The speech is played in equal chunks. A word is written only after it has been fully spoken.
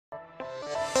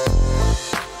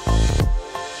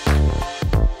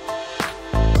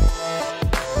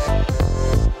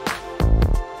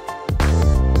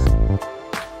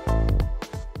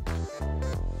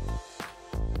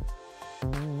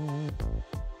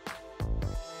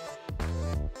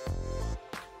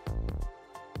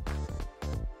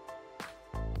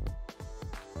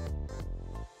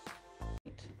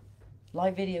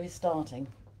Live video is starting.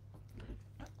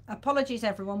 Apologies,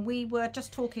 everyone. We were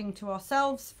just talking to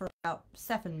ourselves for about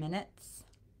 7 minutes.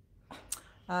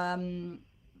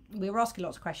 We were asking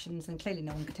lots of questions and clearly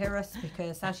no one could hear us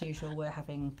because, as usual, we're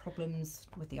having problems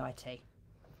with the IT.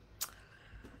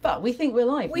 But we think we're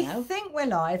live now. We think we're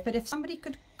live, but if somebody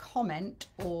could comment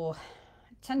or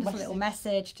send us a little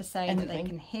message to say that they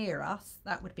can hear us,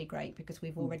 that would be great, because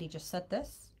we've already just said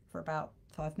this for about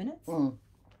 5 minutes.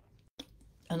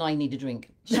 And I need a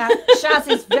drink. Shaz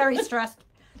is very stressed,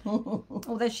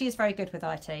 although she is very good with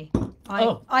IT.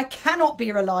 I cannot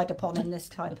be relied upon in this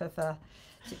type of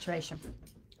situation.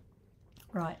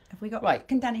 Right, have we got... Right.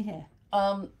 Can Danny hear?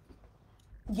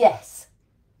 Yes.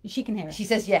 She can hear us. She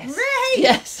says yes. Really?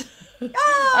 Yes.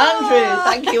 Oh! Andrew,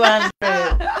 thank you,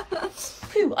 Andrew.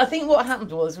 Phew, I think what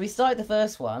happened was we started the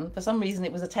first one. For some reason,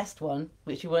 it was a test one,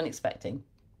 which we weren't expecting.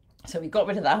 So we got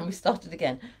rid of that and we started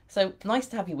again. So nice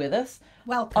to have you with us.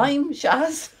 Welcome. I'm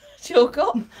Shaz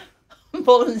Chilcott,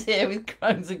 volunteer with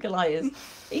Crohn's and Colitis,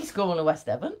 East Cornwall and West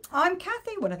Devon. I'm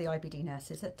Kathy, one of the IBD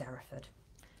nurses at Derriford.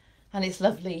 And it's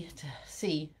lovely to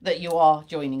see that you are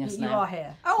joining us now. You are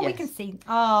here. Oh, yes. We can see.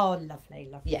 Oh, lovely,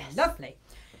 lovely. Yes. Lovely.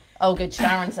 Oh, good.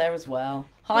 Sharon's there as well.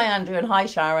 Hi, Andrew, and hi,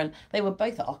 Sharon. They were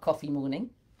both at our coffee morning.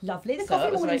 Lovely. The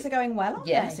coffee mornings are going well, aren't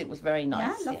yes, they? it was very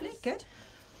nice. Yeah, lovely. Yes. Good.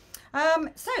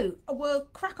 So we'll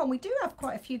crack on. We do have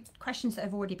quite a few questions that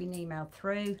have already been emailed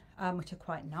through, which is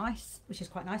quite nice.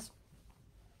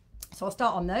 So I'll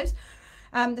start on those.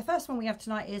 The first one we have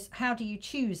tonight is, how do you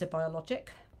choose a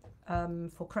biologic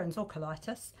for Crohn's or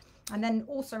colitis? And then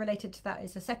also related to that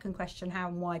is the second question, how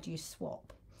and why do you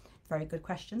swap? Very good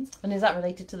questions. And is that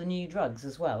related to the new drugs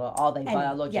as well, or are they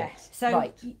biologics? Yes. So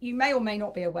you may or may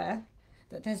not be aware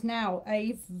that there's now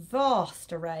a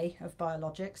vast array of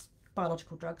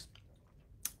biological drugs.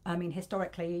 I mean,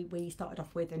 historically, we started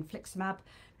off with infliximab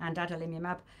and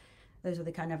adalimumab. Those were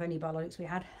the kind of only biologics we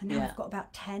had. And now we've got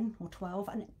about 10 or 12.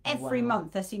 And every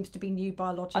month there seems to be new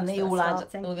biologics. And they all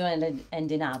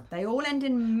end in ab. They all end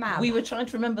in mab. We were trying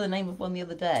to remember the name of one the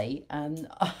other day. And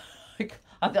I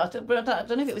don't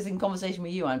know if it was in conversation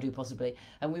with you, Andrew, possibly.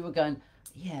 And we were going,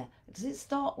 yeah, does it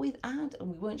start with ad? And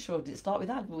we weren't sure, did it start with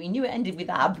ad? But we knew it ended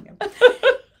with ab.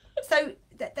 So,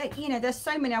 you know, there's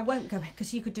so many. I won't go,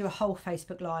 because you could do a whole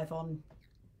Facebook Live on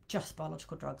just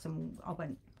biological drugs, and I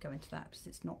won't go into that because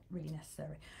it's not really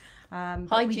necessary.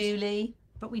 Hi, Julie.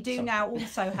 But we do now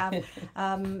also have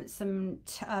some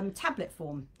tablet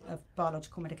form of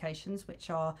biological medications, which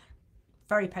are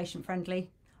very patient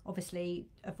friendly. Obviously,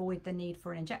 avoid the need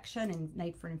for an injection and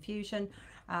need for an infusion.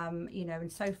 You know,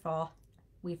 and so far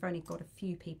we've only got a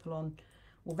few people on,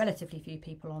 or relatively few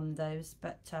people on those,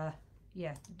 but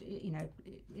yeah, you know,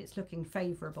 it's looking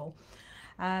favourable.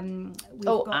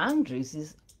 Andrew's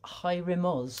is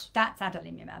Hyrimoz. That's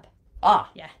adalimumab.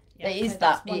 Yeah. It is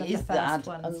that. It is that.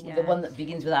 The one that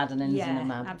begins with ad and ends in a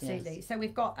mab. Absolutely. Yes. So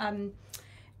we've got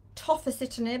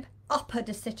tofacitinib,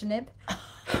 upadacitinib,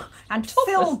 and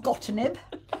filgotinib,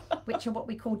 which are what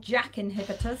we call JAK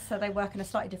inhibitors. So they work in a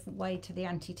slightly different way to the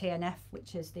anti-TNF,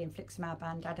 which is the infliximab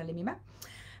and adalimumab.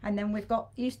 And then we've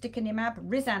got ustekinumab,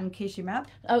 risankizumab.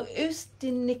 Oh,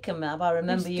 ustekinumab, I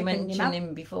remember you mentioned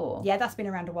him before. Yeah, that's been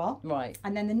around a while. Right.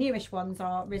 And then the newish ones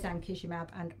are risankizumab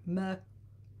and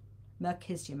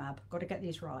merkizumab. Got to get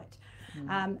these right.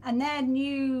 And they're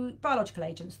new biological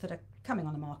agents that are coming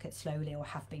on the market slowly, or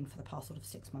have been for the past sort of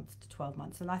 6 months to 12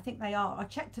 months. And I think they are, I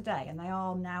checked today, and they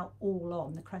are now all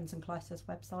on the Crohn's and Colitis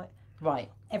website.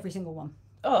 Right. Every single one.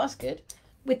 Oh, that's good.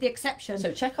 With the exception.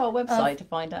 So check our website to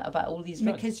find out about all these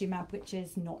drugs. Merkizumab, which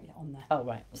is not yet on there. Oh,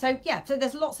 right. So yeah, so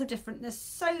there's lots of different, there's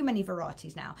so many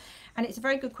varieties now. And it's a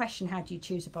very good question, how do you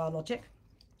choose a biologic?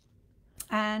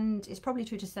 And it's probably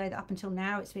true to say that up until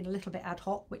now, it's been a little bit ad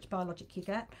hoc, which biologic you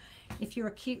get. If you're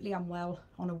acutely unwell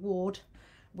on a ward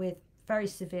with very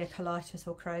severe colitis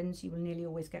or Crohn's, you will nearly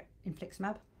always get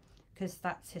infliximab, because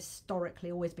that's historically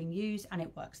always been used, and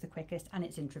it works the quickest, and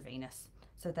it's intravenous.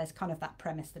 So there's kind of that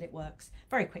premise that it works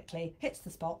very quickly, hits the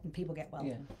spot, and people get well.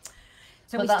 Yeah.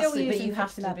 So we still use but you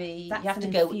have to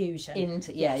go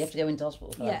into you have to go into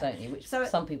hospital for that, don't you? Which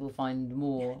some people find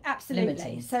more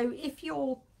limiting. So if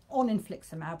you're on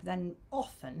infliximab, then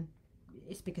often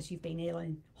it's because you've been ill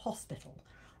in hospital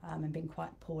and been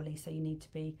quite poorly, so you need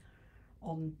to be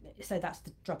on. So that's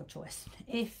the drug of choice.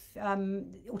 If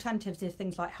alternatives is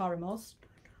things like Hyrimoz,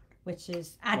 which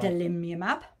is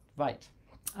adalimumab. Right.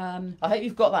 I hope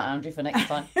you've got that, Andrew, for next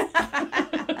time.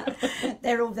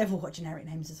 They've all got generic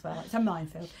names as well. It's a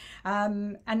minefield.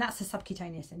 And that's a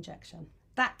subcutaneous injection.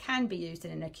 That can be used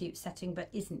in an acute setting, but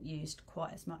isn't used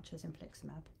quite as much as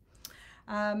infliximab.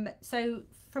 So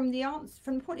from the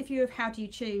point of view of how do you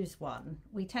choose one,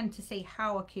 we tend to see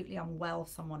how acutely unwell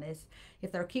someone is.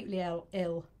 If they're acutely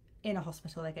ill in a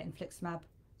hospital, they get infliximab,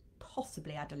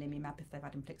 possibly adalimumab if they've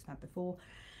had infliximab before.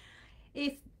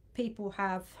 If people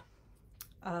have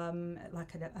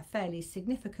like a fairly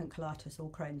significant colitis or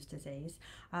Crohn's disease,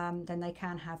 then they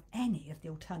can have any of the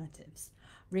alternatives,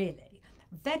 really.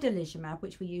 Vedolizumab,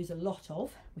 which we use a lot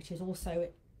of, which is also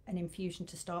an infusion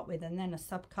to start with and then a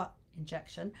subcut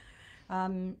injection,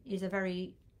 is a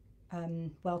very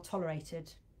well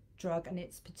tolerated drug, and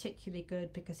it's particularly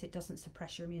good because it doesn't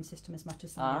suppress your immune system as much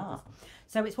as some others.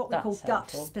 So it's what we call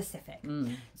gut specific.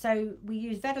 So we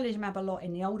use vedolizumab a lot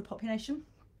in the older population,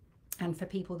 and for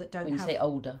people that don't when you have say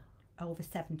older, over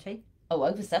 70. Oh,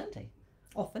 over 70.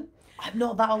 Often. I'm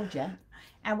not that old yet.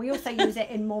 And we also use it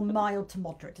in more mild to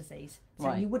moderate disease. So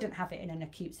Right. you wouldn't have it in an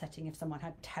acute setting if someone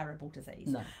had terrible disease.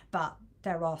 No. But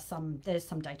there's some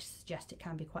data to suggest it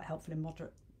can be quite helpful in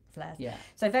moderate flares. Yeah.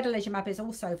 So vedolizumab is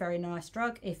also a very nice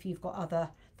drug if you've got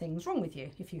other things wrong with you.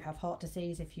 If you have heart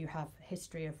disease, if you have a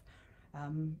history of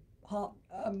heart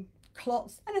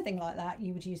clots, anything like that,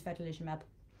 you would use vedolizumab.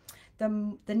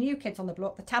 The new kids on the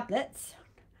block, the tablets.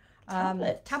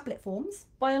 Tablet forms.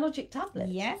 Biologic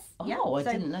tablets? Yes. Oh, yeah.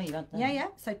 I didn't know you had that. Yeah.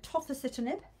 So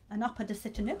tofacitinib and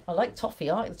upadacitinib. I like toffee.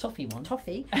 I like the toffee one.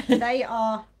 Toffee. They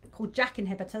are called JAK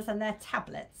inhibitors, and they're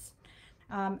tablets.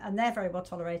 And they're very well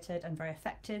tolerated and very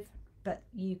effective, but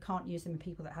you can't use them in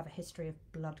people that have a history of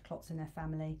blood clots in their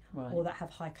family, Right. or that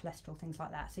have high cholesterol, things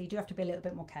like that. So you do have to be a little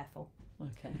bit more careful.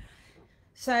 Okay.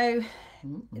 So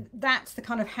that's the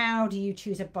kind of how do you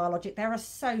choose a biologic. There are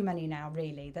so many now,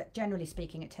 really, that generally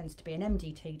speaking it tends to be an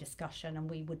MDT discussion, and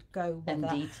we would go with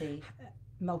MDT.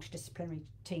 a multidisciplinary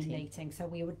team meeting. So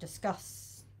we would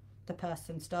discuss the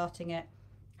person starting it,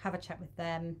 have a chat with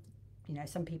them. You know,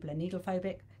 some people are needle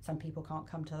phobic, some people can't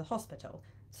come to the hospital.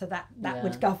 So that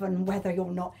would govern whether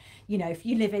you're not, you know, if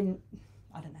you live in,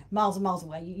 I don't know, miles and miles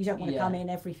away, you don't want to come in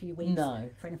every few weeks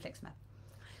for an infliximab.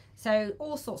 So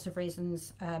all sorts of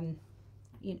reasons,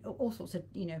 all sorts of,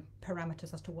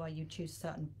 parameters as to why you choose a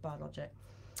certain biologic.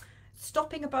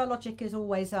 Stopping a biologic is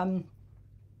always,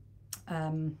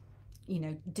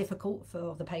 difficult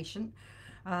for the patient,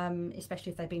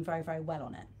 especially if they've been very, very well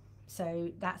on it.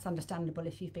 So that's understandable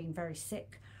if you've been very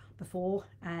sick before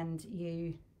and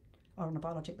you are on a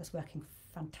biologic that's working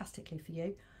fantastically for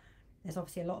you. There's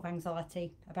obviously a lot of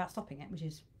anxiety about stopping it, which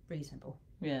is reasonable.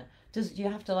 Yeah. Do you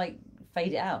have to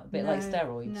fade it out a bit like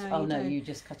steroids? No, you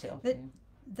just cut it off.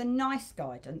 The NICE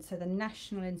guidance, so the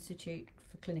National Institute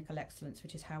for Clinical Excellence,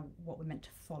 which is what we're meant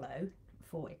to follow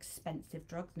for expensive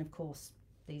drugs, and of course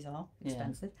these are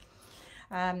expensive,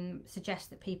 suggests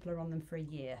that people are on them for a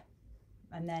year,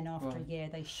 and then after a year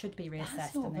they should be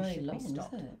reassessed and they should be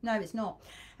stopped. Is it? No, it's not.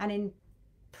 And in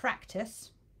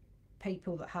practice,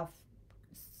 people that have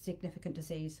significant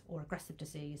disease or aggressive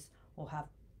disease or have,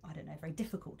 I don't know, very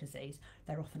difficult disease,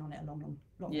 they're often on it a long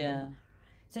time.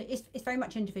 So it's very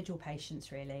much individual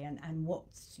patients, really, and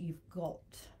what's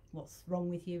wrong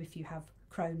with you. If you have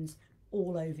Crohn's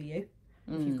all over you,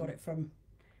 if you've got it from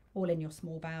all in your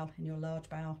small bowel, in your large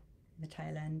bowel, in the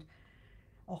tail end,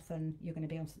 often you're going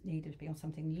to need to be on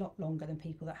something a lot longer than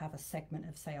people that have a segment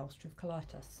of, say, ulcerative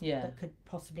colitis that could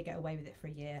possibly get away with it for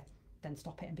a year, then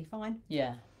stop it and be fine.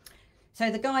 Yeah.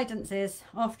 So the guidance is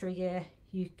after a year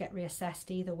you get reassessed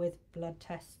either with blood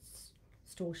tests,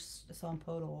 stool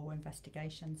sample, or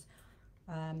investigations,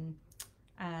 and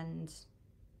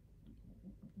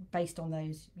based on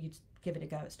those you'd give it a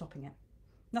go at stopping it.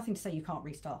 Nothing to say you can't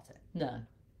restart it. No.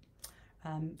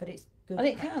 But it's good. And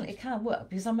it can work,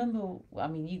 because I remember,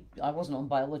 I wasn't on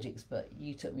biologics, but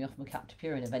you took me off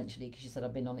Mercaptopurine eventually because you said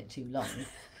I'd been on it too long.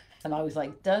 And I was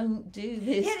like, don't do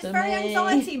this it's to very me.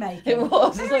 anxiety making. It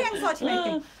was. Very anxiety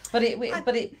making. But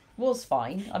it was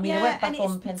fine. I went back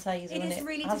on Pentasa, and it is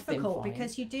really difficult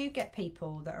because you do get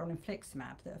people that are on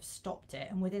infliximab that have stopped it,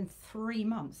 and within 3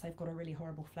 months they've got a really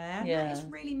horrible flare. Yeah. It's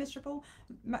really miserable.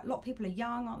 A lot of people are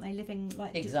young, aren't they, living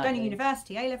going to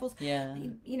university, A-levels. Yeah.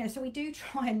 So we do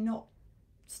try and not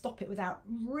stop it without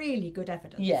really good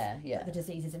evidence that the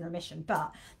disease is in remission.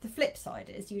 But the flip side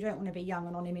is you don't want to be young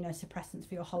and on immunosuppressants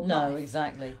for your whole life. No,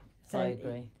 exactly. So I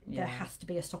agree. There has to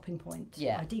be a stopping point,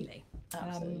 ideally.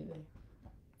 Absolutely.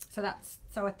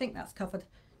 So I think that's covered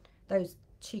those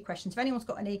 2 questions. If anyone's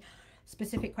got any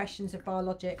specific questions of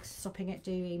biologics, stopping it,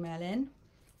 do email in.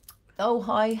 Oh,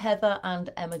 hi, Heather and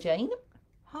Emma Jane.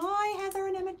 Hi, Heather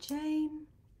and Emma Jane.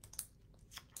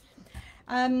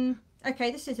 Okay,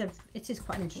 it is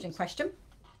quite an interesting question.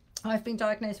 I've been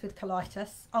diagnosed with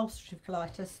colitis, ulcerative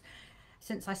colitis,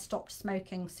 since I stopped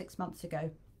smoking 6 months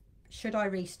ago. Should I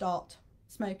restart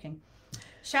smoking?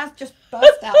 Shaz just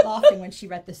burst out laughing when she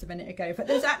read this a minute ago, but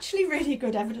there's actually really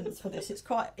good evidence for this.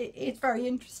 It's very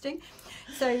interesting.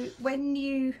 So when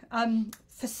you,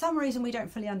 for some reason we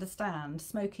don't fully understand,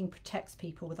 smoking protects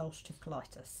people with ulcerative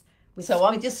colitis.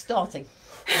 I'm just starting.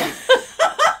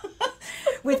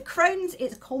 With Crohn's,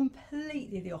 it's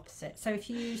completely the opposite. So if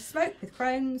you smoke with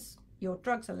Crohn's, your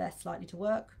drugs are less likely to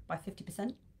work by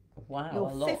 50%. Wow,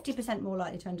 You're 50% more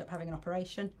likely to end up having an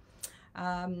operation.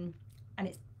 And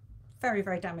it's very,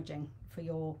 very damaging for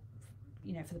your,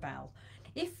 for the bowel.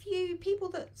 People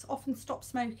that often stop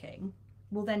smoking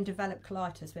will then develop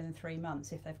colitis within 3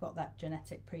 months if they've got that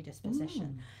genetic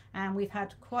predisposition. And we've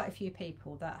had quite a few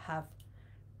people that have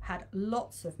had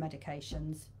lots of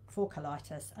medications for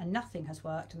colitis and nothing has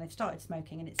worked, and they've started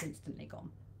smoking and it's instantly gone.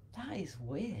 That is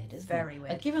weird, isn't it? Very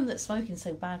weird. And given that smoking's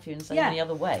so bad for you in so many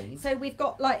other ways. So we've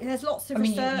got there's lots of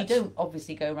research. You don't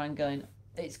obviously go around going,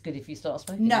 it's good if you start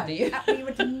smoking, no, do you? We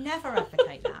would never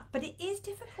advocate that. But it is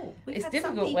difficult. We've had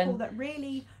some people that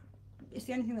really, it's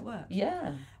the only thing that works.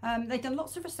 Yeah. They've done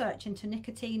lots of research into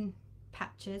nicotine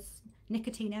patches,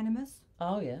 nicotine enemas.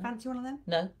 Oh, yeah. Fancy one of them?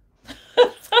 No.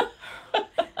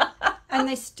 And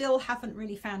they still haven't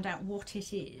really found out what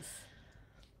it is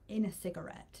in a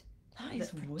cigarette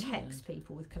that protects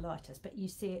people with colitis, but you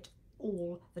see it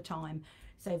all the time.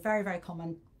 So very, very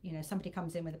common. Somebody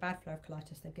comes in with a bad flow of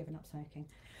colitis, they've given up smoking.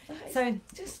 So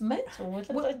just mental.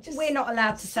 We're not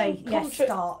allowed to say yes,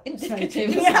 start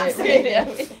indicative, smoking. Yeah,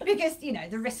 really? Because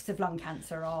the risks of lung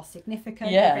cancer are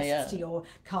significant. Yeah, the risks to your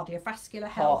cardiovascular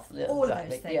health, all of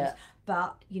those things. Yeah.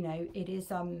 But it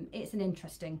is it's an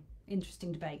interesting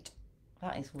debate.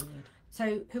 That is weird.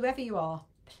 So whoever you are,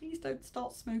 please don't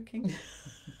start smoking.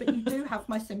 But you do have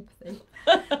my sympathy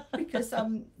because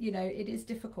it is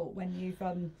difficult when you've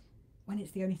when it's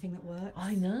the only thing that works.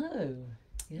 I know.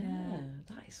 Yeah.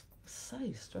 That is so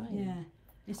strange. Yeah.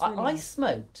 It's I really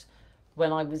smoked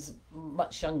when I was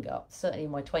much younger, certainly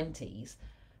in my 20s,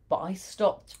 but I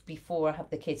stopped before I had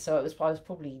the kids. So I was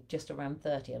probably just around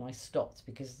 30 and I stopped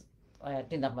because I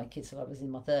didn't have my kids till I was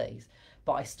in my 30s.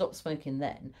 But I stopped smoking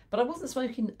then. But I wasn't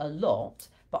smoking a lot,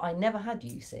 but I never had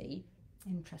UC.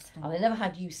 Interesting. And I never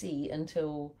had UC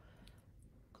until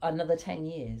another 10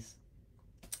 years.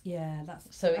 Yeah,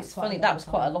 that's it's funny. That was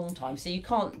quite a long time. So you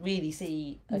can't really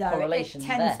see a correlation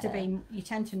there. It tends to be. You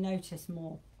tend to notice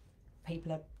more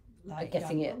people are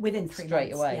getting it within 3 straight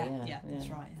months. away. Yeah, that's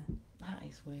right. Yeah. That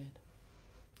is weird.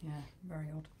 Yeah, very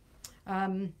odd.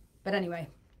 But anyway,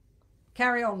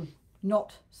 carry on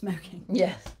not smoking.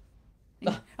 Yes.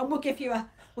 And we'll give you a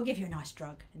nice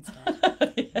drug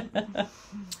instead.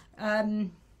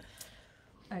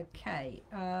 Okay.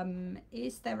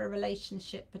 Is there a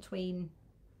relationship between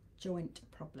joint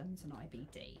problems and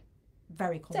IBD?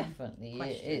 Very common. Definitely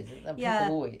question. It is.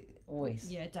 People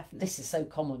always. Yeah, definitely. This is so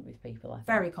common with people. I think.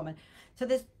 Very common. So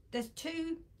there's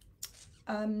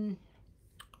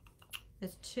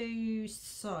two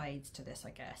sides to this, I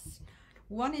guess.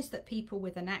 One is that people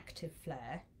with an active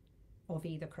flare of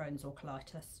either Crohn's or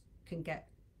colitis can get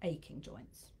aching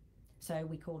joints. So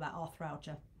we call that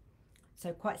arthralgia.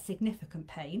 So quite significant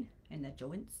pain in their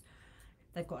joints.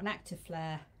 They've got an active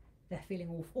flare. They're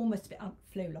feeling almost a bit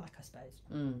flu-like, I suppose.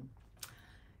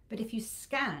 But if you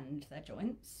scanned their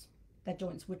joints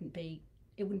wouldn't be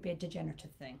a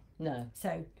degenerative thing. No.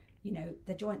 So,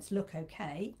 the joints look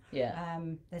okay. Yeah.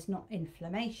 There's not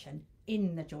inflammation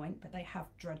in the joint, but they have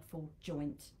dreadful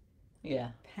joint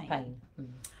pain.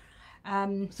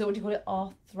 So what do you call it?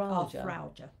 Arthralgia.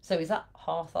 Arthralgia. So is that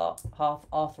half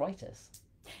arthritis?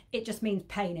 It just means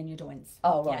pain in your joints.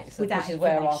 Oh, right. Yeah, so this is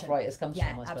where arthritis comes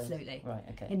from, I suppose. Yeah, absolutely. Right,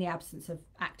 okay. In the absence of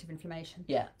active inflammation.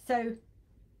 Yeah. So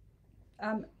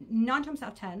 9 times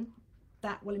out of 10,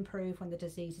 that will improve when the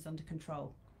disease is under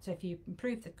control. So if you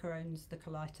improve the Crohn's, the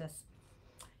colitis,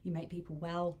 you make people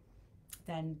well,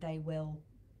 then their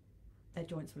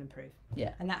joints will improve.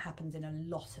 Yeah. And that happens in a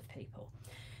lot of people.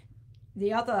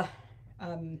 The other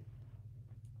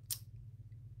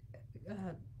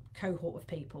cohort of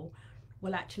people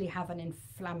will actually have an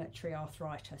inflammatory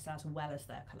arthritis as well as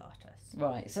their colitis.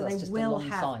 Right, so they that's just will the one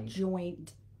have side.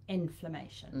 joint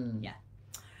inflammation. Yeah.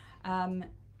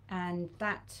 And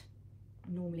that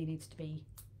normally needs to be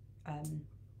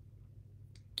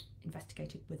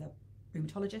investigated with a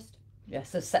rheumatologist. Yeah,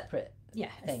 so separate. Yeah,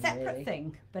 a separate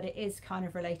thing, but it is kind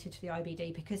of related to the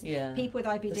IBD because people with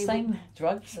IBD... The same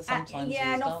drugs are sometimes used,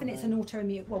 and often it's an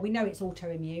autoimmune... Well, we know it's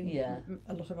autoimmune. Yeah.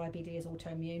 A lot of IBD is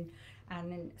autoimmune.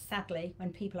 And then, sadly,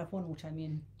 when people have one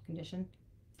autoimmune condition,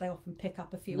 they often pick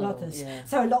up a few No, others. yeah.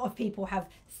 So a lot of people have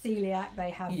celiac, they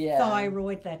have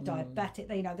thyroid, they're diabetic.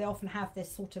 They, they often have this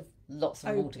sort of lots of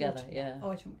them all together. Yeah.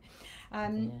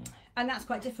 And that's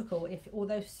quite difficult.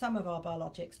 Although some of our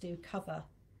biologics do cover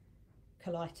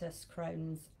colitis,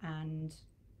 Crohn's, and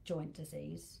joint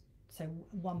disease. So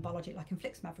one biologic, like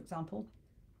infliximab, for example,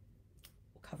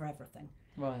 will cover everything.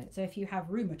 Right. So if you have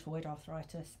rheumatoid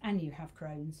arthritis and you have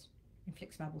Crohn's,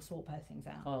 infliximab will sort both things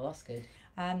out. Oh, that's good.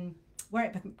 Where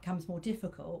it becomes more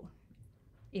difficult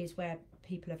is where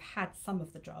people have had some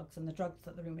of the drugs, and the drugs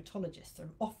that the rheumatologists are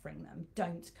offering them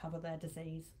don't cover their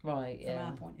disease. Right. From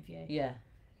our point of view. Yeah.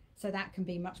 So that can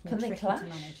be much more Can they tricky clash? to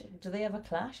manage. Do they ever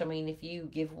clash? I mean, if you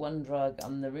give one drug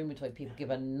and the rheumatoid people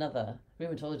give another,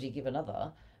 rheumatology give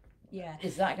another, yeah,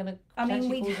 is that going to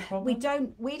cause a problem? we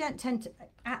don't tend to,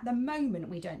 at the moment,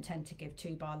 we don't tend to give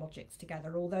 2 biologics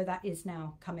together, although that is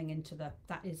now coming into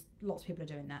lots of people are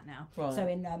doing that now. Right. So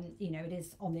it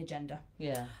is on the agenda.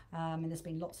 Yeah. And there's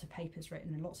been lots of papers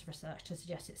written and lots of research to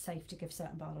suggest it's safe to give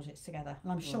certain biologics together,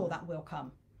 and I'm sure that will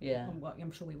come. Yeah.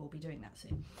 I'm sure we will be doing that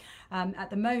soon. At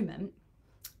the moment,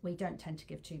 we don't tend to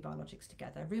give 2 biologics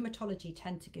together. Rheumatology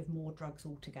tend to give more drugs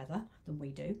altogether than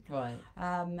we do. Right.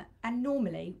 And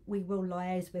normally we will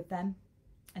liaise with them,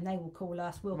 and they will call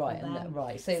us. We'll call them.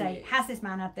 Right. So say, has this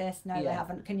man had this? No, they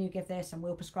haven't. Can you give this? And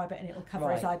we'll prescribe it, and it will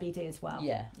cover his IBD as well.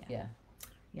 Yeah. Yeah.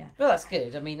 Well, that's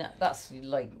good. I mean, that's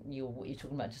like what you're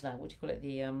talking about just now. What do you call it?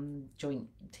 The joint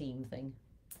team thing.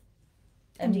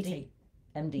 MDT.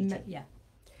 MDT. Yeah.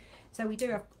 So we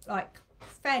do have like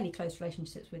fairly close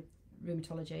relationships with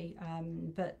rheumatology,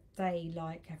 but they,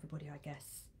 like everybody, I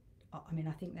guess, I mean,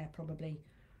 I think they're probably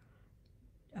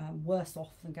worse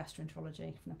off than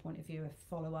gastroenterology from the point of view of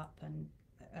follow-up and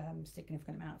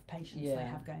significant amount of patients they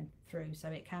have going through. So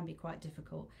it can be quite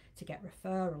difficult to get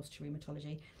referrals to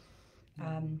rheumatology.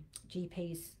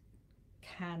 GPs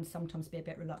can sometimes be a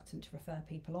bit reluctant to refer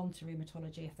people on to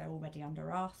rheumatology if they're already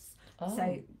under us.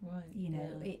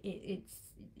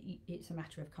 It's a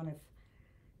matter of kind of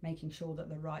making sure that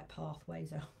the right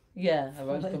pathways are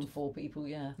open for people.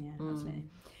 Absolutely.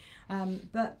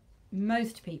 But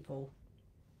most people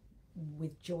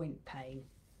with joint pain,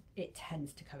 it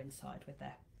tends to coincide with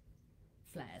their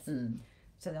flares.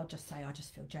 So they'll just say, I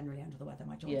just feel generally under the weather,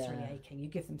 my joints are really aching. You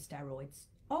give them steroids,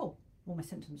 all my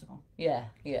symptoms are gone. Yeah,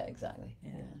 exactly.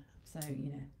 So if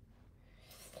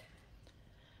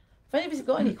anybody's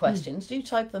got any questions, do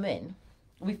type them in.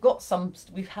 We've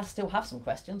still have some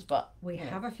questions, but we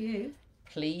have a few.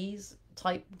 Please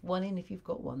type one in if you've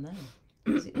got one there.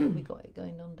 Have we got it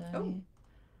going on down here?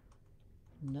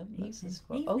 No,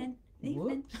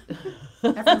 Evening.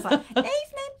 Everyone's like, evening.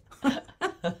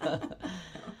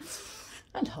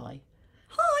 And hi.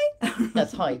 Hi.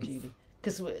 That's hi, Judy.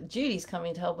 Because Judy's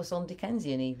coming to help us on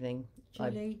Dickensian evening.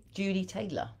 Judy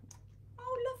Taylor.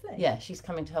 Oh, lovely. Yeah, she's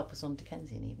coming to help us on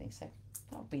Dickensian evening, so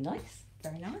that would be nice.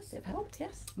 Very nice. Bit of help,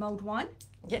 yes. Mulled wine.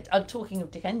 Yeah, I'm talking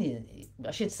of Dickensian. I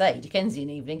should say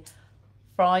Dickensian evening,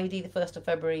 Friday the 1st of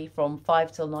February from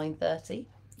 5 till 9:30.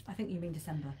 I think you mean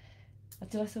December.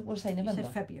 Did I say November? You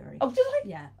said February. Oh, did I?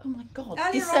 Yeah. Oh my God.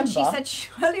 Earlier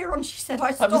on, she said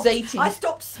I was 80. I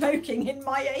stopped smoking in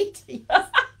my 80s.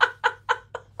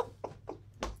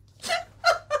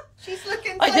 She's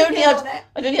looking. I'd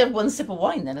only had one sip of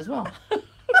wine then as well.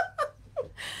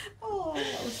 Oh,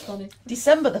 that was funny.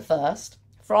 December the 1st,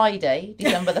 Friday,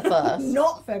 December the 1st.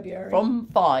 Not February. From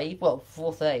 5, well,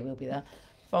 4th day we'll be there.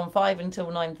 From 5 until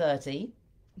 9:30.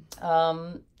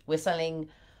 We're selling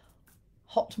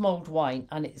hot mulled wine,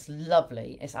 and it's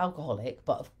lovely. It's alcoholic,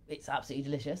 but it's absolutely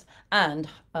delicious. And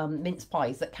mince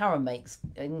pies that Karen makes.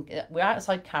 We're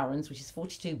outside Karen's, which is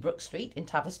 42 Brook Street in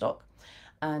Tavistock.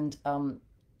 And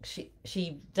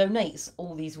she donates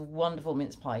all these wonderful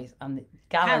mince pies, and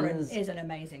gallons. Karen is an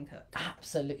amazing cook.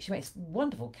 Absolutely, she makes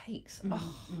wonderful cakes.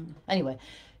 Anyway,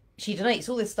 she donates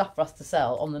all this stuff for us to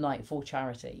sell on the night for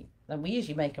charity, and we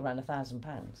usually make around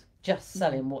 £1,000 just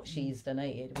selling what she's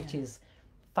donated, which is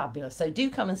fabulous. So do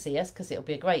come and see us, because it'll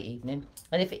be a great evening.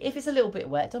 And if it's a little bit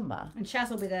wet, it doesn't matter. And Shaz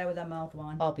will be there with her mulled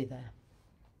wine. I'll be there.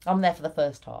 I'm there for the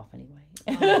first half anyway.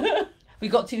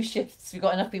 We've got 2 shifts. We've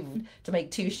got enough people to make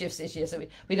 2 shifts this year, so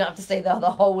we don't have to stay there the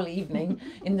whole evening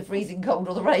in the freezing cold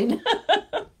or the rain.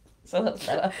 So that's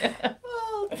better.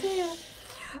 Oh dear.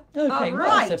 Okay,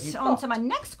 right, on to my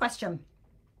next question.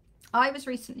 I was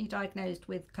recently diagnosed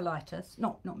with colitis.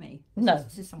 Not me. No,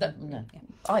 this is someone, no. Yeah.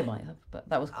 I might have, but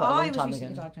that was quite a long time ago. I was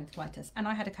recently diagnosed with colitis, and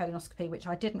I had a colonoscopy, which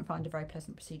I didn't find a very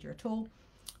pleasant procedure at all.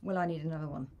 Will I need another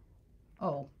one?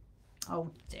 Oh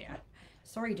dear.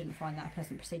 Sorry you didn't find that a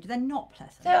pleasant procedure. They're not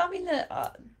pleasant.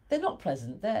 They're not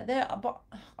pleasant. They're but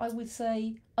I would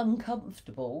say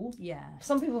uncomfortable. Yeah.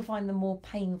 Some people find them more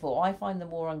painful. I find them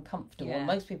more uncomfortable. Yeah.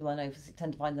 Most people I know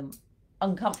tend to find them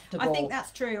uncomfortable. I think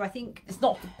that's true. I think it's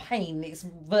not the pain it's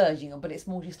verging on, but it's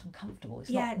more just uncomfortable. It's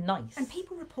not nice. And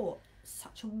people report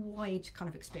such a wide kind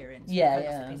of experience. Yeah, with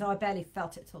yeah. colonoscopies. I barely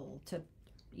felt it at all.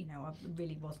 I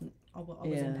really wasn't. I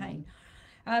was in pain.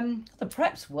 The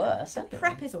prep's worse. The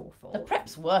prep is awful. The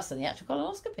prep's worse than the actual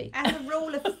colonoscopy. As a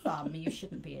rule of thumb, you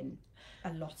shouldn't be in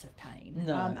a lot of pain.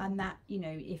 No. And that,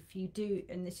 if you do,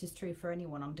 and this is true for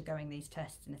anyone undergoing these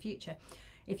tests in the future,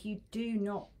 if you're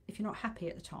not happy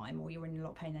at the time or you're in a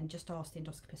lot of pain, then just ask the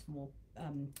endoscopist for more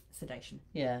sedation.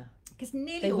 Yeah. Because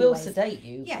nearly they always, will sedate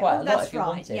you quite a lot if you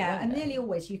want it. Yeah, and they? nearly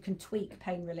always you can tweak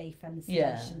pain relief and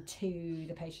sedation to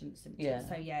the patient's symptoms. Yeah.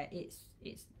 So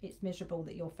it's miserable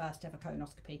that your first ever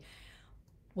colonoscopy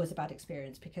was a bad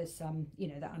experience, because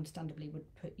that understandably would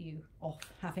put you off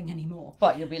having any more.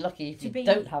 But you'll be lucky if you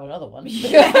don't have another one.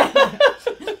 Yeah.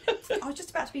 I was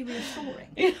just about to be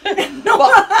reassuring.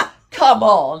 But come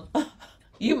on.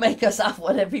 You make us have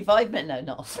one every 5 minutes.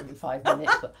 No, not every 5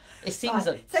 minutes, but it seems,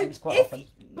 seems quite often.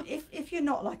 If you're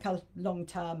not like a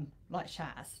long-term like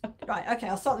Shaz. Right, okay,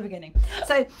 I'll start at the beginning.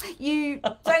 So you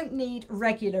don't need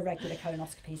regular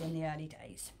colonoscopies in the early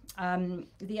days.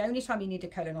 The only time you need a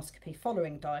colonoscopy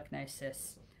following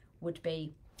diagnosis would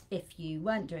be if you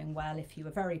weren't doing well, if you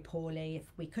were very poorly,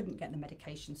 if we couldn't get the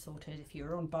medication sorted, if you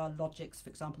were on biologics, for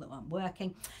example, that weren't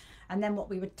working. And then what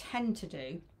we would tend to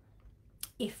do,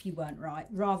 if you weren't right,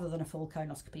 rather than a full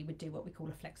colonoscopy, would do what we call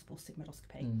a flexible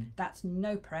sigmoidoscopy. That's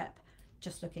no prep,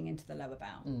 just looking into the lower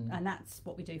bowel. And that's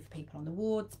what we do for people on the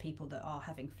wards, people that are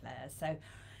having flares. So,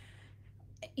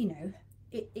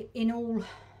 in all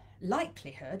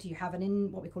likelihood, you have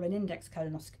what we call an index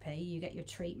colonoscopy. You get your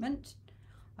treatment.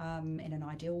 In an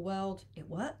ideal world, it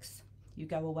works. You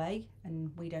go away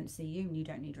and we don't see you, and you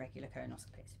don't need regular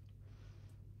colonoscopies.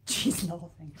 She's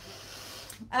laughing.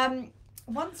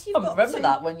 Once you've got remember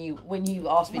that when you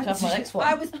asked me to have my next one.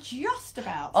 I was just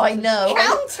about to I know.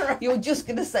 counter. You're just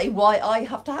going to say why I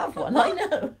have to have one. I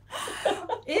know.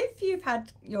 If you've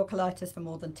had your colitis for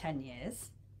more than 10 years,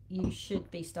 you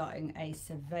should be starting a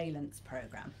surveillance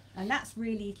program, and that's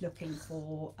really looking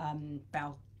for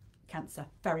bowel cancer,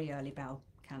 very early bowel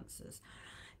cancers.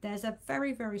 There's a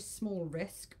very, very small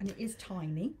risk, and it is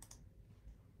tiny,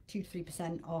 2 to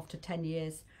 3% after 10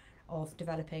 years of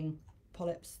developing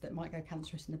polyps that might go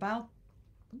cancerous in the bowel,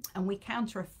 and we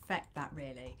counter-effect that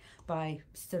really by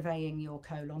surveying your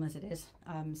colon as it is,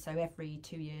 so every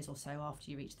 2 years or so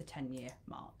after you reach the 10-year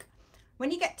mark.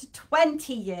 When you get to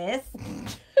 20 years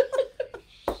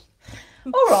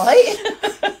all right.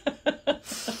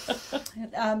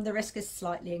 The risk is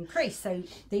slightly increased, so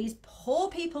these poor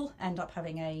people end up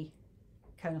having a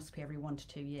colonoscopy every 1 to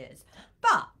 2 years.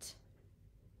 But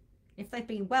if they've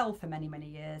been well for many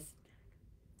years,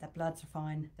 their bloods are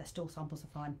fine, their stool samples are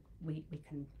fine, we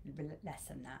can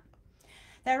lessen that.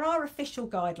 There are official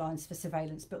guidelines for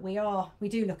surveillance, but we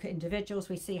do look at individuals.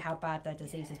 We see how bad their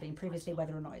disease has been previously,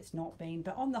 whether or not it's not been.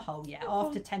 But on the whole,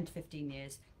 after 10 to 15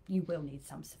 years, you will need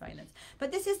some surveillance.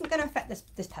 But this isn't going to affect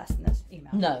this person that's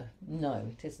emailed. No,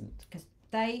 it isn't. Because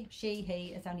she,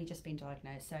 he has only just been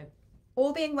diagnosed. So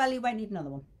all being well, you won't need another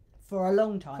one for a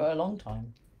long time. For a long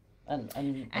time.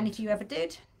 And if you ever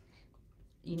did,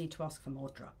 you need to ask for more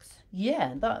drugs.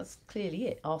 Yeah, that's clearly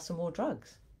it. Ask for more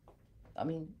drugs. I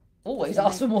mean, always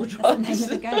ask for more drugs. That's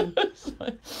the name of the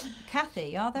game.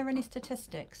 Kathy, are there any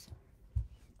statistics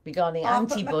regarding I'll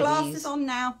antibodies? Put my glasses on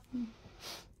now.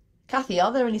 Kathy,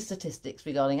 are there any statistics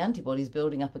regarding antibodies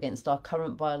building up against our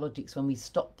current biologics when we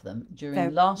stop them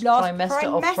during last trimester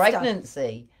of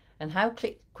pregnancy? And how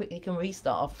quickly can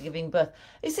restart after giving birth?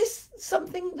 Is this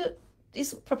something that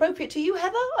is appropriate to you,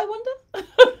 Heather, I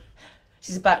wonder?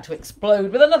 She's about to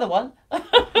explode with another one.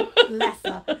 Bless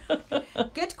her.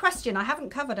 Good question. I haven't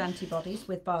covered antibodies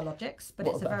with biologics, but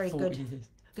it's a very good...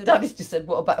 Danny's just said,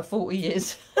 what about 40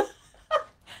 years?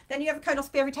 Then you have a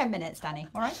colonoscopy every 10 minutes, Danny,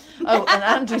 all right? Oh, and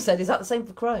Andrew said, is that the same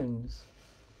for Crohn's?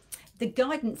 The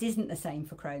guidance isn't the same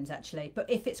for Crohn's, actually. But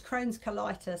if it's Crohn's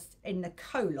colitis in the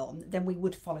colon, then we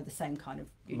would follow the same kind of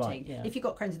routine. Right, yeah. If you've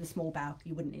got Crohn's in the small bowel,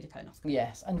 you wouldn't need a colonoscopy.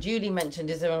 Yes. And Julie mentioned,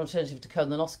 is there an alternative to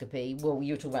colonoscopy? Well,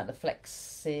 you were talking about the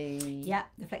Flexi... Yeah,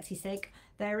 the FlexiSig.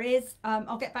 There is...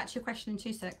 I'll get back to your question in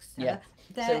 2 seconds. Yeah.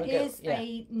 There is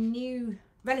a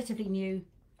relatively new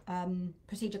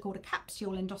procedure called a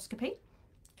capsule endoscopy.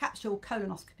 Capsule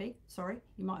colonoscopy, sorry,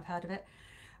 you might have heard of it,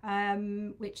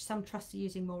 which some trusts are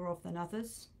using more of than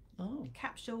others. Oh.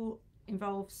 Capsule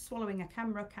involves swallowing a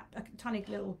tiny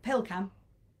little pill cam.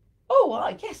 Oh,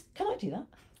 well, yes. Can I do that?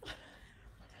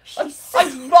 She's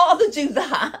I'd rather do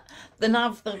that than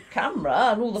have the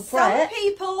camera and all the Some prep.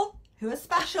 people who are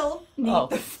special need, Oh.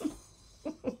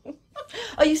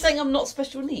 Are you saying I'm not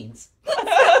special needs?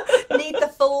 need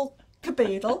the full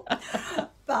caboodle.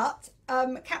 But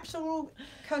capsule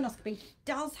colonoscopy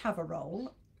does have a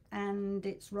role, and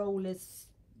its role is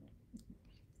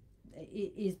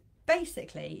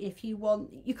basically, if you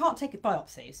want, you can't take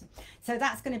biopsies, so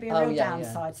that's going to be a real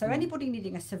downside. So anybody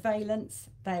needing a surveillance,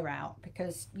 they're out,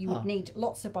 because you would need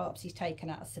lots of biopsies taken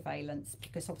out of surveillance,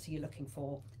 because obviously you're looking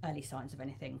for early signs of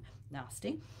anything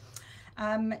nasty.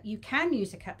 You can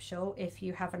use a capsule if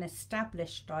you have an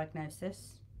established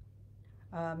diagnosis,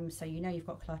 so you know you've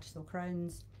got colitis or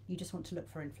Crohn's. You just want to look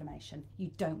for inflammation.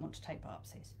 You don't want to take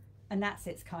biopsies, and that's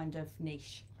its kind of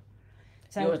niche.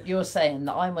 So you're saying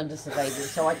that I'm under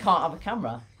surveillance, so I can't have a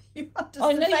camera.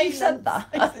 I know you said that.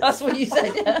 That's what you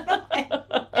said.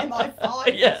 Yeah.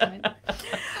 MI5. Yeah.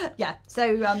 Yeah.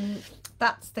 So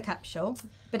that's the capsule,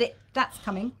 but that's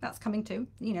coming. That's coming too.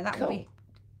 You know, that will be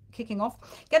kicking off.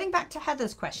 Getting back to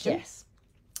Heather's question. Yes.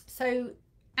 So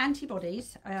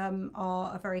antibodies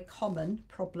are a very common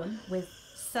problem with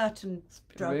certain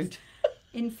drugs.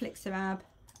 Infliximab.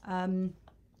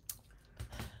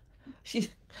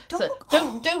 So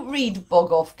don't read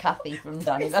bog off, Kathy, from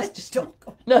Danny. That's just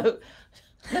no.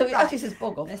 It actually says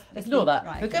bog off. Ignore that.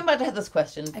 Right, But going back to Heather's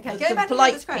question. Okay, going back to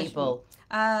Heather's question. People.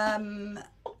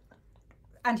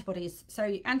 Antibodies.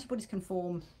 So antibodies can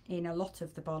form in a lot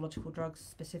of the biological drugs,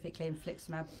 specifically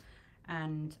infliximab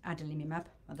and adalimumab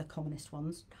are the commonest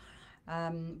ones.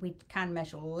 We can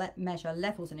measure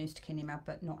levels in ustekinumab,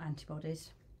 but not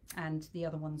antibodies. And the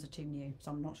other ones are too new,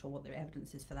 so I'm not sure what the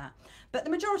evidence is for that. But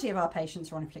the majority of our patients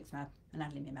are on infliximab and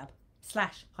adalimumab /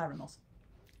 Hyrimoz,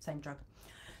 same drug.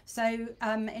 So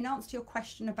in answer to your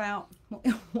question about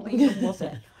what even was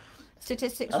it?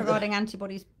 Statistics regarding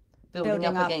antibodies building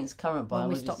up against current biologics. When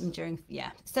we stop them during,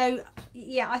 So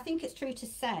I think it's true to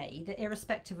say that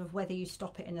irrespective of whether you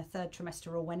stop it in the 3rd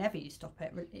trimester or whenever you stop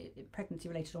it, pregnancy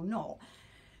related or not,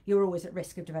 you're always at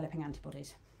risk of developing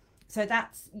antibodies. So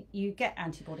you get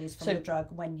antibodies from the drug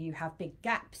when you have big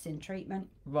gaps in treatment.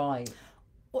 Right.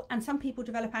 And some people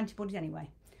develop antibodies anyway.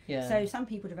 Yeah. So some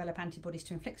people develop antibodies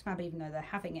to infliximab even though they're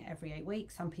having it every 8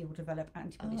 weeks. Some people develop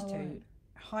antibodies to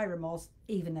Hyrimoz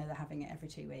even though they're having it every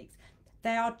 2 weeks.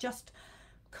 They are just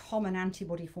common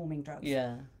antibody forming drugs.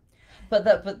 Yeah. But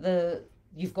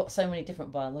you've got so many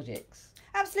different biologics.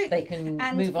 Absolutely. They can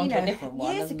move on to a different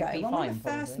one. Years ago, when we were first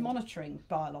probably. monitoring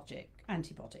biologic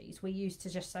antibodies, we used to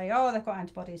just say, oh, they've got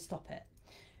antibodies, stop it.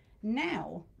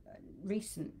 Now,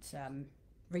 recent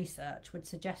research would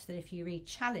suggest that if you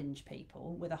re-challenge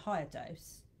people with a higher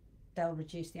dose, they'll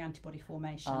reduce the antibody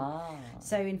formation.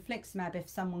 So infliximab, if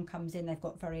someone comes in, they've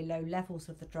got very low levels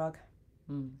of the drug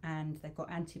and they've got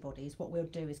antibodies, what we'll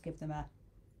do is give them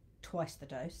twice the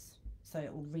dose. So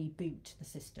it will reboot the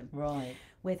system. Right.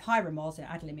 With Hyrimoz and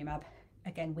adalimumab,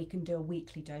 again, we can do a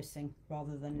weekly dosing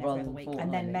rather than every other week,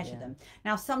 and then measure them.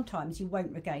 Now, sometimes you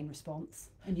won't regain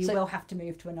response, and you will have to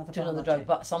move to another drug.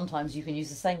 But sometimes you can use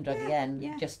the same drug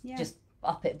again. Just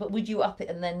up it. But would you up it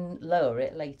and then lower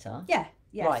it later? Yeah.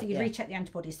 Right, so you recheck the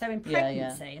antibodies. So in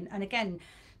pregnancy, and again,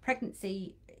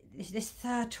 pregnancy, this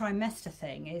 3rd trimester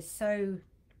thing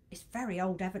it's very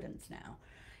old evidence now.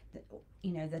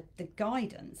 You know, the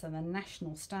guidance and the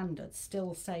national standards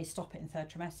still say stop it in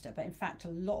 3rd trimester, but in fact a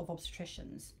lot of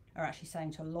obstetricians are actually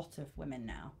saying to a lot of women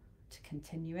now to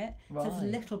continue it. So it's a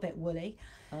little bit woolly.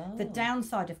 The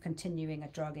downside of continuing a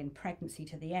drug in pregnancy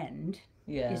to the end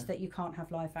is that you can't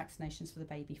have live vaccinations for the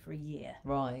baby for a year.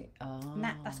 Right. And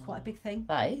that's quite a big thing.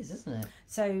 That is, isn't it?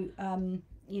 So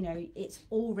you know, it's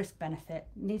all risk benefit.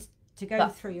 Needs to go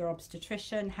through your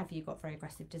obstetrician. Have you got very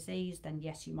aggressive disease? Then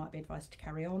yes, you might be advised to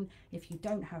carry on. If you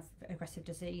don't have aggressive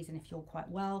disease and if you're quite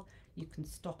well, you can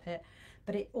stop it.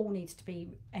 But it all needs to be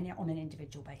on an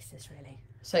individual basis, really.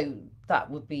 So that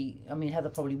would be, I mean, Heather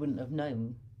probably wouldn't have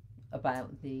known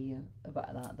about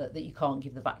that you can't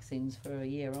give the vaccines for a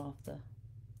year after.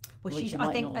 Well,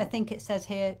 I think it says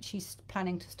here she's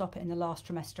planning to stop it in the last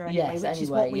trimester anyway, which is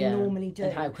what we normally do.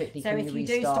 And how quickly can you restart? So if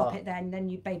you do stop it, then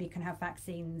your baby can have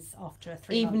vaccines after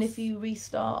 3 months. Even if you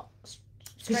restart.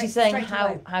 Because she's saying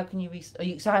how can you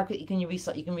restart? So how quickly can you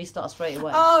restart? You can restart straight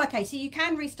away. Oh, okay. So you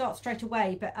can restart straight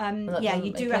away, but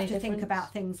you do have to think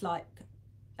about things like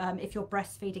if you're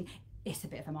breastfeeding. It's a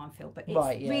bit of a minefield, but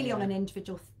it's really on an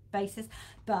individual basis.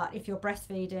 But if you're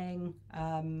breastfeeding,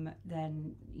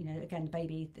 then you know, again, the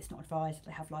baby, it's not advised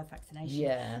they have live vaccination.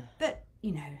 Yeah. But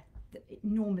you know,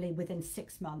 normally within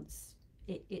 6 months,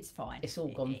 it's fine. It's all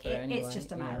gone through anyway. It's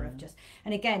just a matter of just,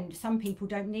 and again, some people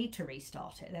don't need to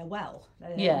restart it. They're well.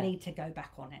 They Yeah. don't need to go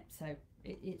back on it. So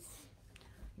it's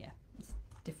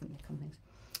different kind of things.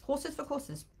 Horses for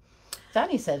courses.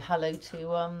 Danny said hello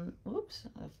to whoops,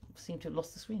 I seem to have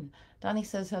lost the screen. Danny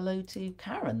says hello to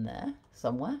Karen there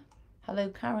somewhere. Hello,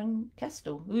 Karen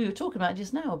Kestel. We were talking about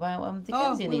just now about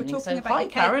Dickensian we were evening. talking So about hi,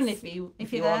 your Karen, kids,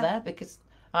 if you are there, because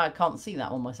I can't see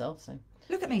that one myself. So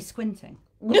Look at me squinting.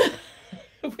 with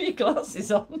your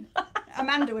glasses on.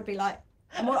 Amanda would be like,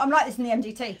 I'm like this in the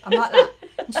MDT. I'm like that.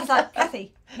 And she's like,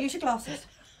 Kathy, use your glasses.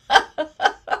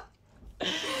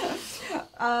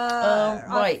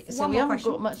 Right, so we haven't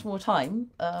question. got much more time.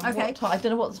 Okay. I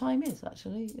don't know what the time is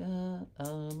actually.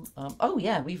 Oh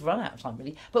yeah, we've run out of time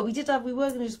really. But we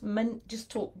were going to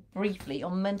just talk briefly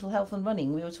on mental health and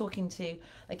running. We were talking to,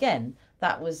 again,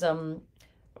 that was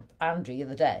Andrew the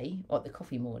other day at the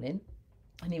coffee morning,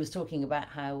 and he was talking about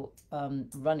how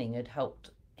running had helped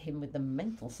him with the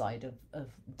mental side of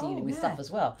dealing with stuff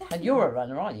as well. Definitely. And you're a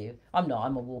runner, aren't you? I'm not.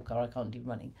 I'm a walker. I can't do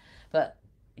running, but.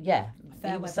 Yeah,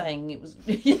 Fair he was weather. saying it was.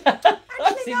 Yeah,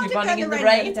 I've seen you running in the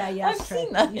rain. I've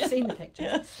seen that. You've seen the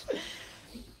pictures.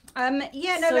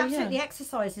 Absolutely.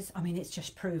 Exercise is, I mean, it's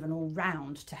just proven all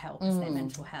round to help, isn't it?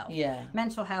 Mental health. Yeah.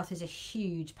 Mental health is a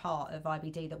huge part of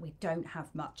IBD that we don't have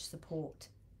much support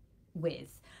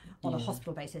with on a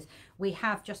hospital basis. We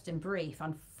have, just in brief,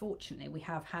 unfortunately, we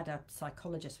have had a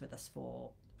psychologist with us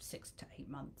for 6 to 8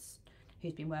 months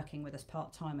who's been working with us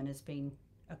part-time and has been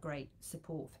a great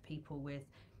support for people with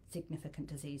significant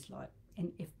disease like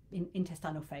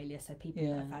intestinal failure, so people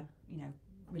that have had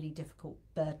really difficult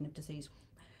burden of disease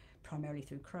primarily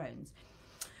through Crohn's,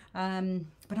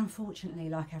 but unfortunately,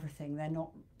 like everything,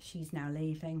 she's now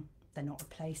leaving, they're not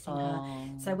replacing her,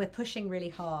 so we're pushing really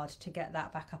hard to get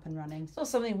that back up and running. It's not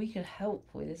something we can help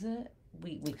with, is it?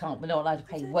 We can't, we're not allowed to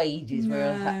pay wages.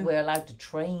 No. We're allowed to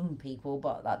train people,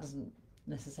 but that doesn't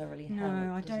necessarily help.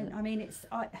 No, I don't. I mean,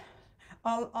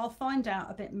 I'll find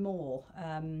out a bit more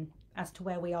as to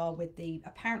where we are with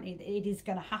apparently it is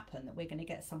going to happen that we're going to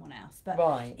get someone else, but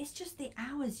it's just the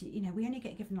hours, we only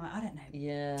get given like, I don't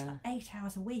know, 8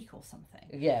 hours a week or something.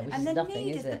 Yeah, which and is the nothing,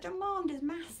 need is it? The demand is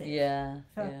massive. Yeah.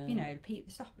 For,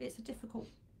 it's a difficult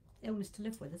illness to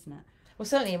live with, isn't it? Well,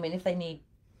 certainly, I mean, if they need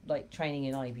like training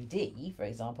in IBD, for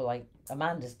example, like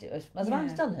Amanda's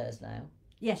Amanda's done hers now.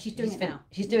 Yeah, she's doing it now.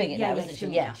 She's doing it now, isn't she?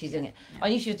 Yeah, she's doing it. Yeah. I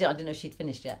knew she was doing it. I didn't know if she'd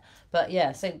finished yet. But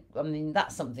yeah, so I mean,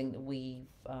 that's something that we've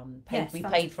paid. We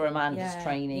paid for Amanda's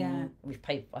training. Yeah.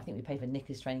 I think we paid for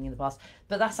Nicky's training in the past.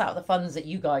 But that's out of the funds that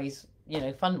you guys,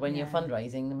 fund when you're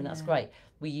fundraising. I mean, that's great.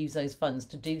 We use those funds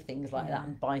to do things like that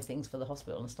and buy things for the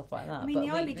hospital and stuff like that. I mean,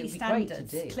 but the IBD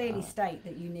standards clearly state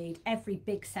that you need every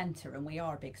big centre, and we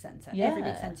are a big centre. Yeah. Every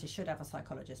big centre should have a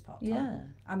psychologist part-time. Yeah.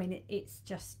 I mean, it's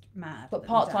just mad. But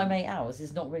part-time 8 hours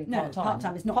is not really part-time. No,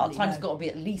 part-time is not. Part-time's got to be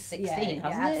at least 16,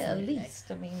 hasn't it? At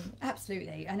least, I mean.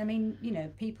 Absolutely, and I mean,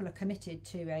 people are committed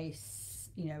to a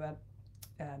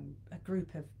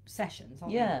group of sessions,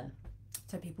 aren't they?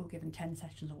 So people are given 10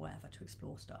 sessions or whatever to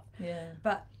explore stuff. Yeah.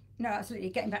 But no, absolutely.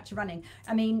 Getting back to running,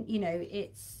 I mean,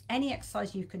 it's any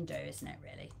exercise you can do, isn't it,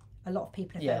 really? A lot of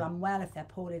people, if they're unwell, if they're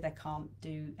poorly, they can't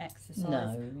do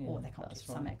exercise, or they can't do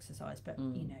some exercise. But,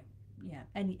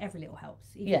 every little helps.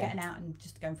 Even getting out and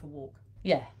just going for a walk.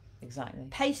 Yeah, exactly.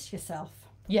 Pace yourself.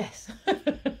 Yes.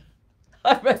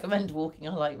 I recommend walking.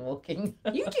 I like walking.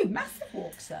 You do massive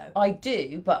walks, though. I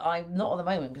do, but I'm not at the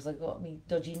moment because I've got me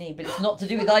dodgy knee. But it's not to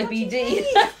do with IBD.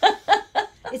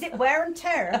 Is it wear and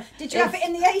tear? Did you have it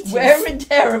in the 80s? Wear and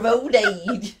tear of old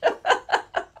age.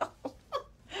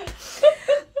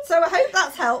 So I hope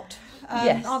that's helped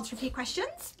answer a few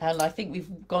questions. And I think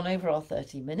we've gone over our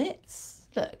 30 minutes.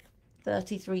 Look,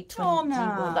 33:20.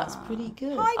 Well, that's pretty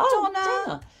good. Hi,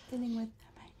 Donna. Dealing with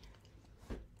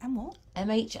and what?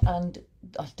 MH and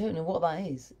I don't know what that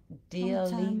is. Dear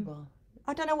Libra.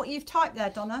 I don't know what you've typed there,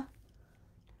 Donna.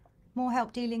 More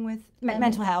help dealing with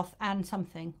mental health and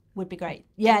something would be great.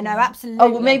 Yeah, no, absolutely. Oh,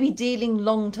 well, maybe dealing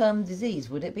long-term disease,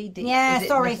 would it be?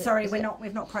 Sorry, we've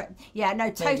not quite. Yeah,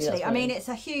 no, totally. I mean, it's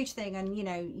a huge thing, and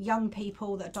young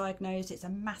people that are diagnosed, it's a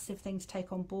massive thing to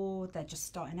take on board. They're just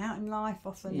starting out in life.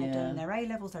 Often they're doing their A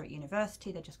levels, they're at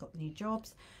university, they've just got new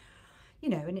jobs.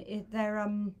 And they're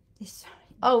it's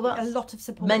a lot of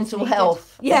support. Mental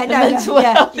health. Yeah, mental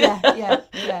health. Yeah.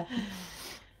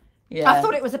 Yeah. I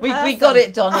thought it was a person. We got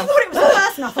it, Donna. I thought it was a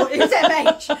person. I thought it was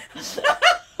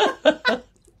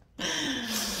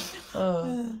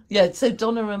MH. Yeah, so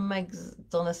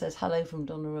Donna says hello from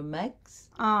Donna and Megs.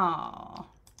 Ah,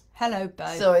 hello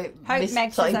both. Sorry,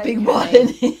 Megs typing one.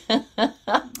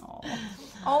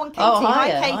 Oh, and Katie. Hi,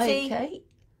 Katie. Hi, Kate.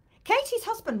 Katie's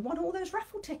husband won all those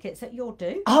raffle tickets at your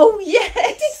do. Oh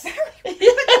yes. But then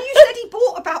you said he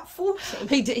bought about 40.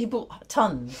 He did. He bought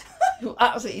tons.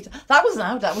 Absolutely. That wasn't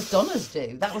out. That was Donna's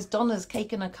do. That was Donna's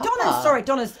cake and a cuppa.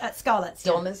 Donna's at Scarlett's.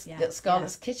 Donna's at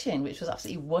Scarlett's kitchen, which was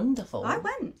absolutely wonderful. I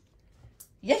went.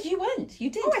 Yes, you went. You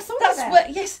did. Oh, I saw That's that. where.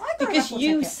 Yes, I got a because raffle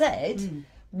you ticket. said,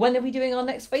 when are we doing our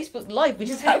next Facebook Live? Which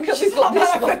is how come Which we've is got how this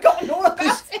I've one. forgotten all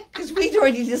about it. Because we'd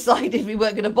already decided we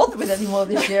weren't going to bother with any more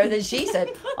this year, and then she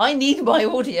said, "I need my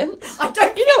audience." I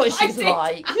don't. You know what I she's did.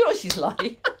 like. You know what she's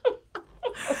like.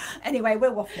 Anyway,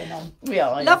 we're waffling on. We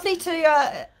are. Lovely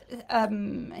to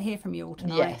hear from you all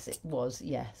tonight. Yes, it was.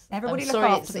 Yes. Everybody I'm look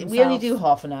sorry, after we only themselves. do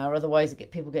half an hour, otherwise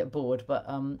people get bored. But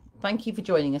thank you for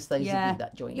joining us. Those of Yeah. you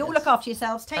that joined You all us. look after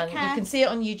yourselves. Take And care. you can see it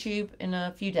on YouTube in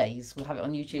a few days. We'll have it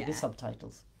on YouTube with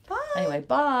subtitles. Bye. Anyway,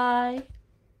 bye.